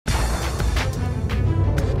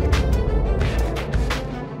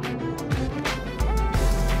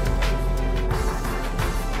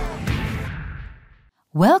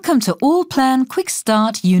Welcome to Allplan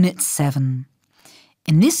Quickstart Unit 7.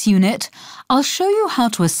 In this unit, I'll show you how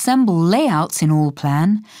to assemble layouts in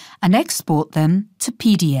Allplan and export them to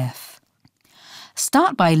PDF.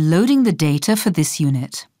 Start by loading the data for this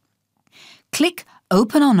unit. Click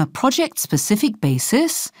Open on a project-specific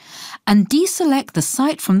basis and deselect the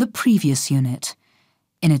site from the previous unit.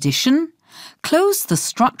 In addition, close the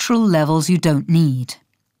structural levels you don't need.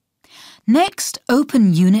 Next,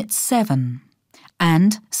 open Unit 7.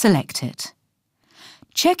 And select it.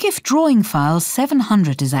 Check if Drawing File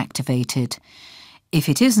 700 is activated. If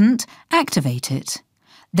it isn't, activate it.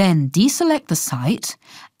 Then deselect the site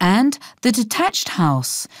and the detached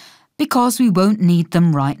house because we won't need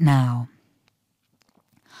them right now.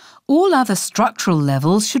 All other structural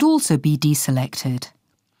levels should also be deselected.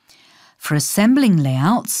 For assembling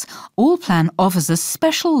layouts, Allplan offers a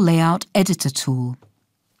special layout editor tool.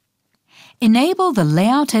 Enable the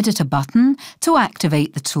Layout Editor button to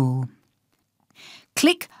activate the tool.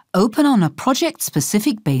 Click Open on a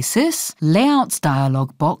project-specific basis Layouts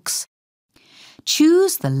dialog box.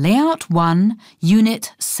 Choose the Layout 1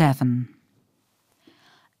 Unit 7.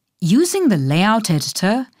 Using the Layout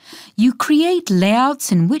Editor, you create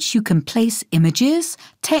layouts in which you can place images,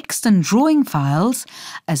 text and drawing files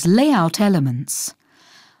as layout elements.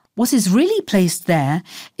 What is really placed there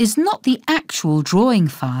is not the actual drawing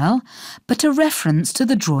file, but a reference to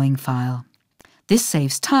the drawing file. This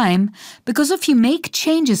saves time because if you make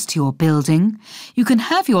changes to your building, you can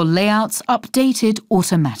have your layouts updated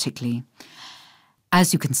automatically.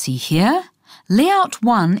 As you can see here, Layout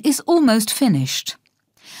 1 is almost finished.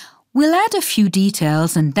 We'll add a few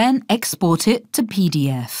details and then export it to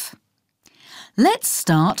PDF. Let's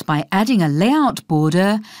start by adding a layout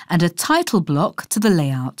border and a title block to the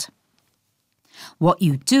layout. What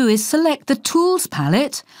you do is select the Tools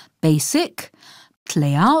palette, Basic,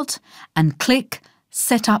 Layout, and click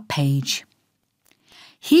Set Up Page.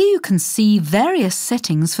 Here you can see various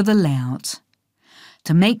settings for the layout.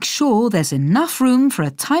 To make sure there's enough room for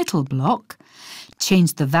a title block,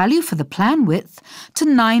 change the value for the plan width to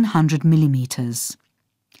 900 mm.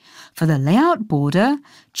 For the layout border,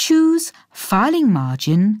 choose Filing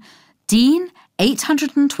Margin DIN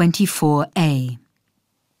 824A.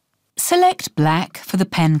 Select black for the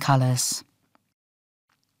pen colours.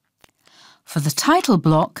 For the title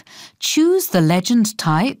block, choose the legend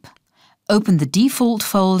type, open the default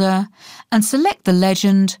folder and select the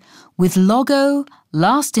legend with logo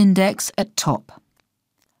last index at top.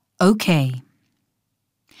 OK.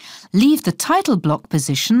 Leave the title block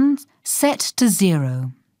position set to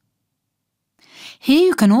 0. Here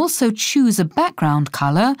you can also choose a background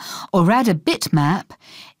colour or add a bitmap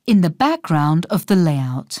in the background of the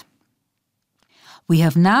layout. We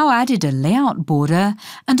have now added a layout border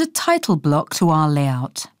and a title block to our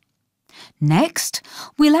layout. Next,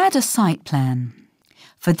 we'll add a site plan.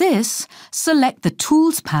 For this, select the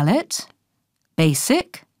Tools palette,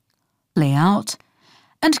 Basic, Layout,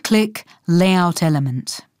 and click Layout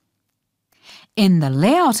Element. In the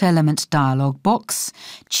Layout Element dialog box,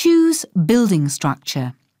 choose Building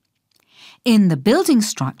Structure. In the Building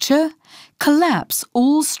Structure, collapse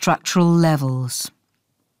all structural levels.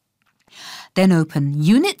 Then open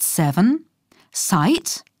Unit 7,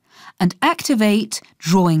 Site, and activate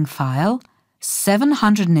Drawing File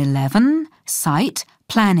 711 Site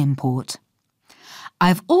Plan Import.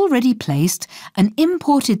 I've already placed an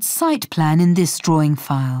imported site plan in this drawing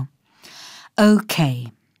file.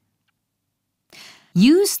 OK.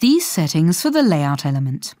 Use these settings for the layout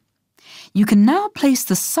element. You can now place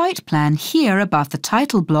the site plan here above the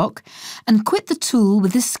title block and quit the tool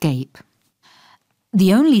with Escape.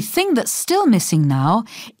 The only thing that's still missing now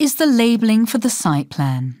is the labelling for the site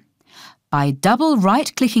plan. By double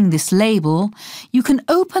right-clicking this label, you can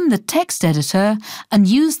open the text editor and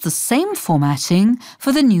use the same formatting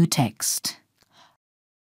for the new text.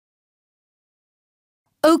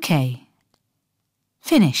 OK.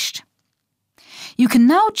 Finished. You can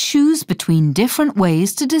now choose between different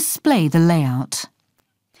ways to display the layout.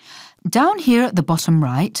 Down here at the bottom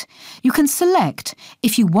right, you can select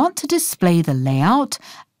if you want to display the layout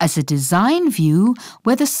as a design view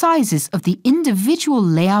where the sizes of the individual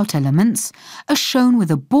layout elements are shown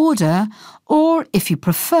with a border, or, if you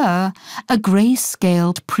prefer, a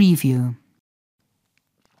grayscaled preview.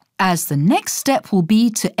 As the next step will be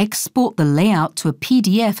to export the layout to a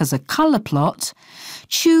PDF as a colour plot,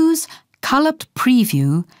 choose Coloured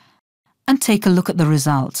Preview and take a look at the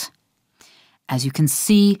result. As you can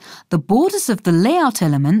see, the borders of the layout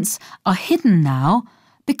elements are hidden now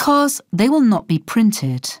because they will not be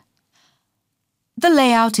printed. The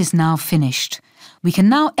layout is now finished. We can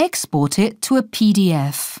now export it to a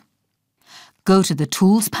PDF. Go to the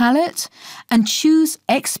Tools palette and choose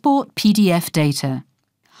Export PDF Data.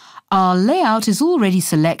 Our layout is already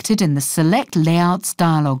selected in the Select Layouts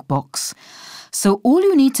dialog box, so all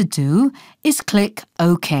you need to do is click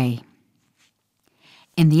OK.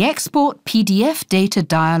 In the Export PDF Data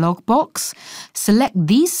dialog box, select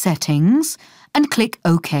these settings and click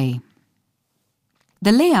OK.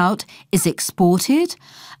 The layout is exported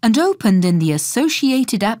and opened in the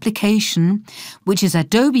associated application, which is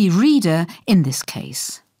Adobe Reader in this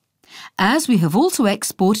case. As we have also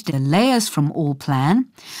exported the layers from Allplan,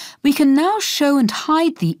 we can now show and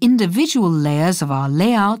hide the individual layers of our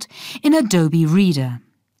layout in Adobe Reader.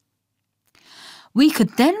 We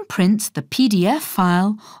could then print the PDF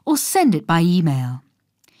file or send it by email.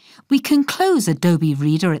 We can close Adobe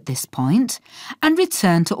Reader at this point and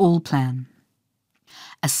return to Allplan.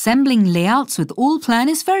 Assembling layouts with Allplan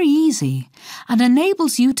is very easy and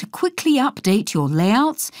enables you to quickly update your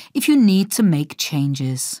layouts if you need to make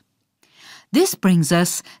changes. This brings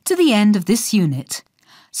us to the end of this unit,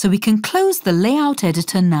 so we can close the layout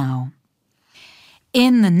editor now.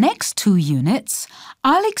 In the next 2 units,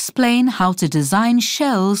 I'll explain how to design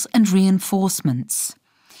shells and reinforcements.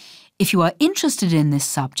 If you are interested in this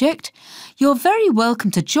subject, you're very welcome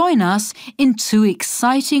to join us in 2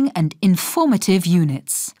 exciting and informative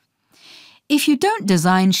units. If you don't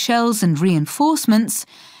design shells and reinforcements,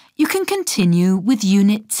 you can continue with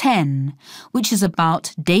Unit 10, which is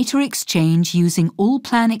about data exchange using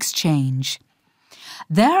Allplan Exchange.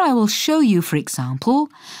 There I will show you, for example,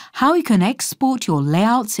 how you can export your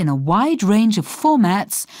layouts in a wide range of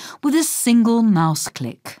formats with a single mouse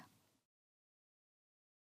click.